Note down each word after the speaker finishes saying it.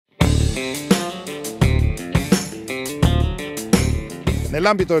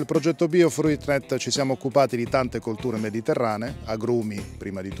Nell'ambito del progetto BIOFRUITNET ci siamo occupati di tante colture mediterranee, agrumi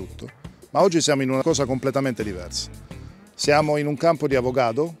prima di tutto, ma oggi siamo in una cosa completamente diversa. Siamo in un campo di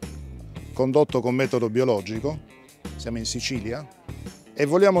avocado condotto con metodo biologico, siamo in Sicilia e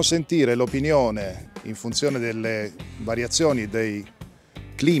vogliamo sentire l'opinione in funzione delle variazioni dei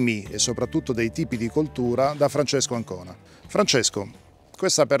climi e soprattutto dei tipi di coltura da Francesco Ancona. Francesco,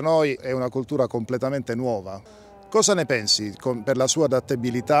 questa per noi è una cultura completamente nuova. Cosa ne pensi per la sua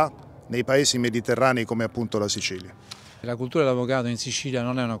adattabilità nei paesi mediterranei come appunto la Sicilia? La cultura dell'avocado in Sicilia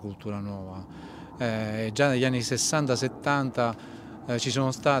non è una cultura nuova. Già negli anni 60-70 ci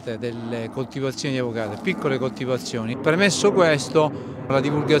sono state delle coltivazioni di avocado, piccole coltivazioni. Premesso questo, la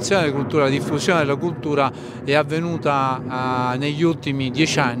divulgazione della cultura, la diffusione della cultura è avvenuta negli ultimi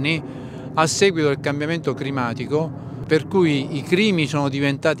 10 anni a seguito del cambiamento climatico, per cui i climi sono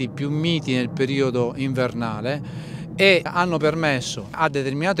diventati più miti nel periodo invernale e hanno permesso a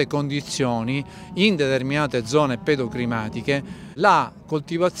determinate condizioni, in determinate zone pedoclimatiche, la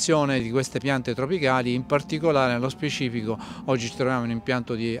coltivazione di queste piante tropicali, in particolare nello specifico oggi ci troviamo in un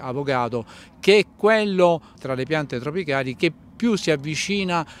impianto di avocado che è quello tra le piante tropicali che più si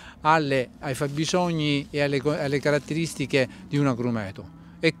avvicina ai fabbisogni e alle caratteristiche di un agrumeto.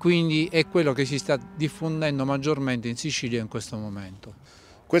 E quindi è quello che si sta diffondendo maggiormente in Sicilia in questo momento.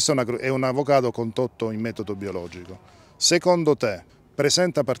 Questo è un avocado condotto in metodo biologico. Secondo te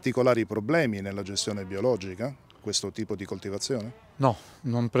presenta particolari problemi nella gestione biologica questo tipo di coltivazione? No,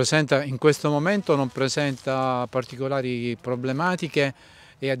 in questo momento non presenta particolari problematiche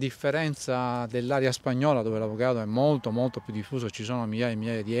e a differenza dell'area spagnola dove l'avocado è molto più diffuso, ci sono migliaia e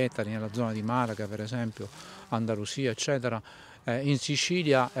migliaia di ettari nella zona di Malaga per esempio, Andalusia eccetera, in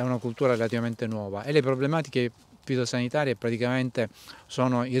Sicilia è una cultura relativamente nuova e le problematiche fitosanitarie praticamente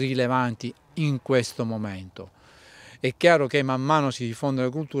sono irrilevanti in questo momento. È chiaro che man mano si diffonde la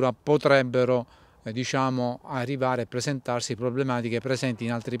cultura potrebbero arrivare a presentarsi problematiche presenti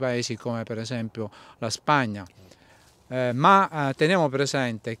in altri paesi come per esempio la Spagna. Ma teniamo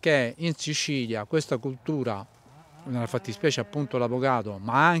presente che in Sicilia questa cultura, nella fattispecie appunto l'avocado,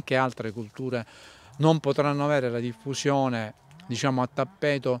 ma anche altre culture, non potranno avere la diffusione a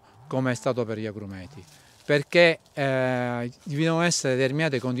tappeto come è stato per gli agrumeti, perché devono essere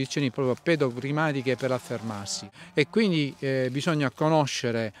determinate condizioni proprio pedoclimatiche per affermarsi e quindi bisogna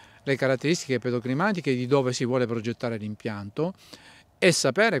conoscere le caratteristiche pedoclimatiche di dove si vuole progettare l'impianto e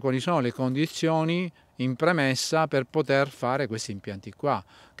sapere quali sono le condizioni in premessa per poter fare questi impianti qua,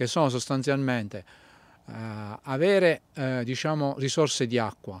 che sono sostanzialmente avere risorse di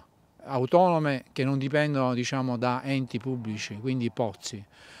acqua autonome che non dipendono da enti pubblici, quindi pozzi,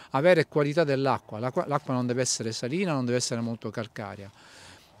 avere qualità dell'acqua, l'acqua non deve essere salina, non deve essere molto calcarea,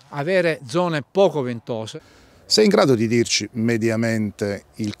 avere zone poco ventose. Sei in grado di dirci mediamente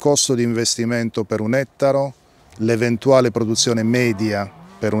il costo di investimento per un ettaro, l'eventuale produzione media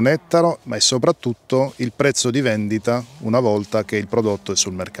per un ettaro, ma soprattutto il prezzo di vendita una volta che il prodotto è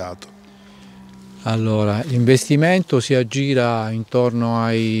sul mercato? Allora, l'investimento si aggira intorno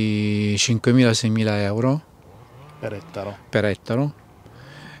ai 5.000-6.000 euro per ettaro.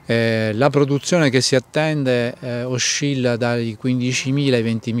 La produzione che si attende oscilla dai 15.000 ai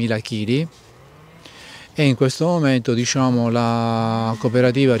 20.000 kg e in questo momento la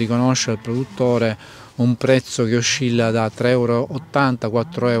cooperativa riconosce al produttore un prezzo che oscilla da 3,80 euro a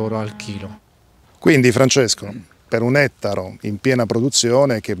 4 euro al chilo. Quindi Francesco, per un ettaro in piena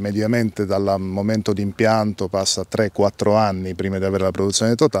produzione, che mediamente dal momento di impianto passa 3-4 anni prima di avere la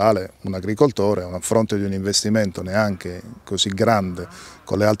produzione totale, un agricoltore a fronte di un investimento neanche così grande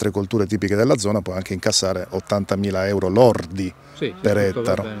con le altre colture tipiche della zona può anche incassare 80.000 euro lordi per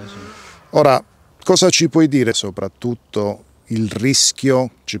ettaro. Bene, sì. Ora, cosa ci puoi dire soprattutto il rischio?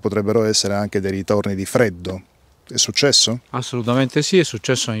 Ci potrebbero essere anche dei ritorni di freddo. È successo? Assolutamente sì, è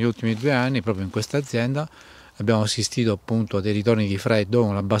successo negli ultimi 2 anni proprio in questa azienda. Abbiamo assistito appunto a dei ritorni di freddo,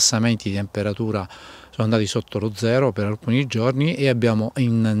 con abbassamenti di temperatura sono andati sotto lo zero per alcuni giorni e abbiamo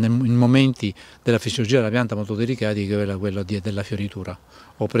in momenti della fisiologia della pianta molto delicati che è quello della fioritura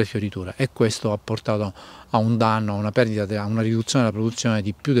o prefioritura e questo ha portato a un danno, a una perdita, a una riduzione della produzione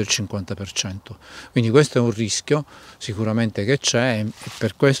di più del 50%. Quindi questo è un rischio sicuramente che c'è e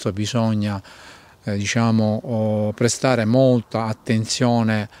per questo bisogna prestare molta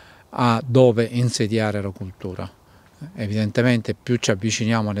attenzione a dove insediare la cultura. Evidentemente più ci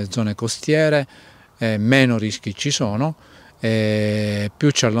avviciniamo alle zone costiere, meno rischi ci sono,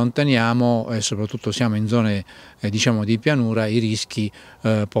 più ci allontaniamo e soprattutto siamo in zone di pianura, i rischi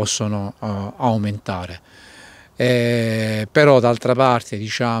possono aumentare. però d'altra parte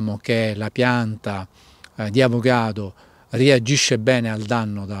diciamo che la pianta di avocado reagisce bene al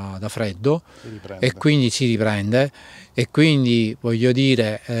danno da freddo e quindi si riprende, e quindi voglio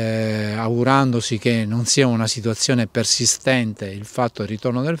dire, augurandosi che non sia una situazione persistente il fatto del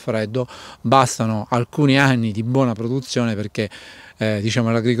ritorno del freddo, bastano alcuni anni di buona produzione perché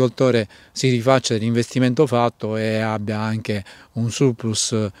diciamo, l'agricoltore si rifaccia dell'investimento fatto e abbia anche un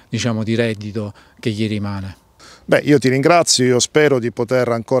surplus, diciamo, di reddito che gli rimane. Beh, io ti ringrazio, io spero di poter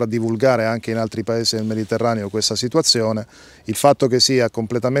ancora divulgare anche in altri paesi del Mediterraneo questa situazione. Il fatto che sia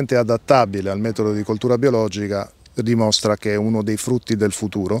completamente adattabile al metodo di coltura biologica dimostra che è uno dei frutti del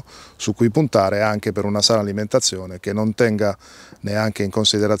futuro su cui puntare anche per una sana alimentazione che non tenga neanche in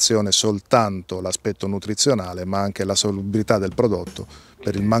considerazione soltanto l'aspetto nutrizionale ma anche la salubrità del prodotto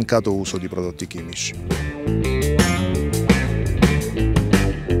per il mancato uso di prodotti chimici.